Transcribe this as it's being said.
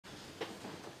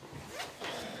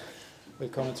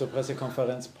Willkommen zur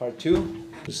Pressekonferenz Part 2.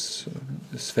 Es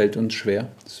fällt uns schwer.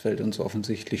 Es fällt uns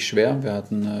offensichtlich schwer. Wir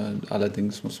hatten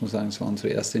allerdings, muss man sagen, es war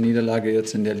unsere erste Niederlage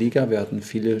jetzt in der Liga. Wir hatten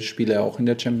viele Spiele auch in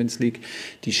der Champions League,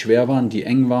 die schwer waren, die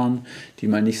eng waren, die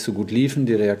mal nicht so gut liefen.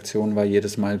 Die Reaktion war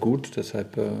jedes Mal gut.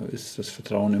 Deshalb ist das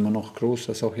Vertrauen immer noch groß,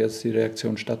 dass auch jetzt die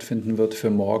Reaktion stattfinden wird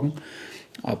für morgen.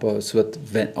 Aber es wird,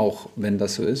 auch wenn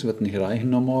das so ist, wird nicht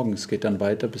reichen nur morgen. Es geht dann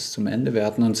weiter bis zum Ende. Wir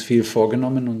hatten uns viel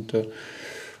vorgenommen und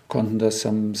konnten das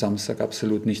am Samstag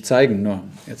absolut nicht zeigen. Nur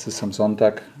jetzt ist am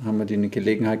Sonntag, haben wir die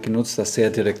Gelegenheit genutzt, das sehr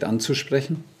direkt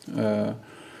anzusprechen. Heute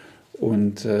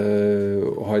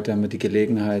haben wir die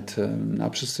Gelegenheit, ein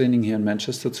Abschlusstraining hier in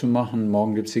Manchester zu machen.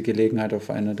 Morgen gibt es die Gelegenheit, auf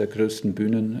einer der größten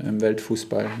Bühnen im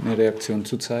Weltfußball eine Reaktion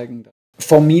zu zeigen.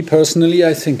 For me personally,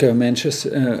 I think a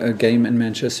game in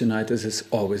Manchester United is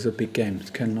always a big game.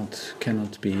 It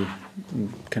cannot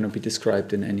be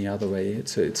described in any other way.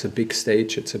 It's a big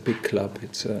stage. It's a big club.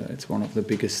 It's one of the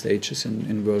biggest stages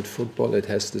in world football. It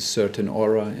has this certain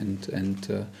aura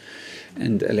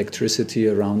and electricity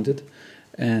around it.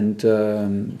 And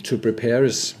to prepare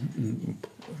is,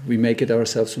 we make it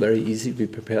ourselves very easy. We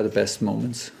prepare the best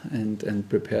moments and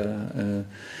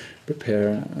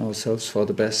prepare ourselves for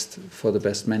the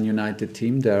best Man United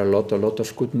team. There are a lot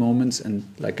of good moments, and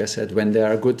like I said, when they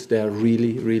are good, they are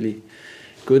really, really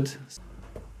good.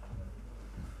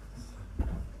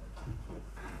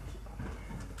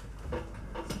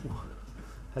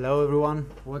 Hello everyone,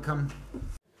 welcome.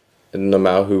 No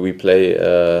matter who we play,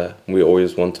 we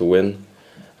always want to win.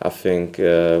 I think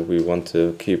we want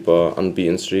to keep our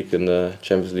unbeaten streak in the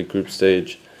Champions League group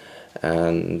stage,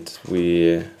 and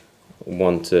we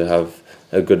want to have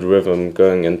a good rhythm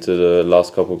going into the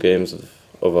last couple of games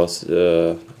of us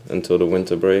until the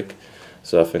winter break.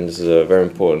 So I think this is a very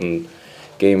important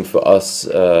game for us.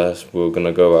 We're going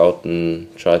to go out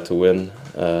and try to win.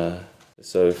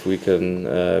 So if we can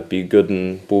be good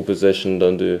in ball possession,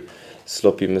 don't do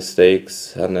sloppy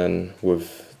mistakes, and then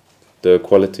with the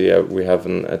quality we have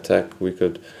in attack, we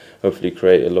could hopefully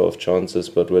create a lot of chances,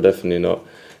 but we're definitely not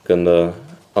going to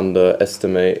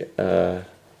underestimate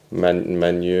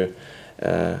Man U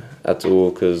at all,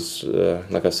 because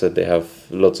like I said, they have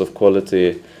lots of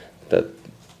quality that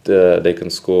they can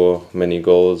score many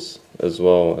goals as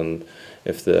well, and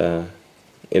if they're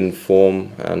in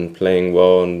form and playing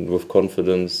well and with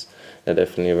confidence, they're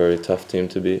definitely a very tough team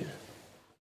to beat.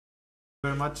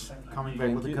 Very much coming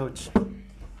back with the coach.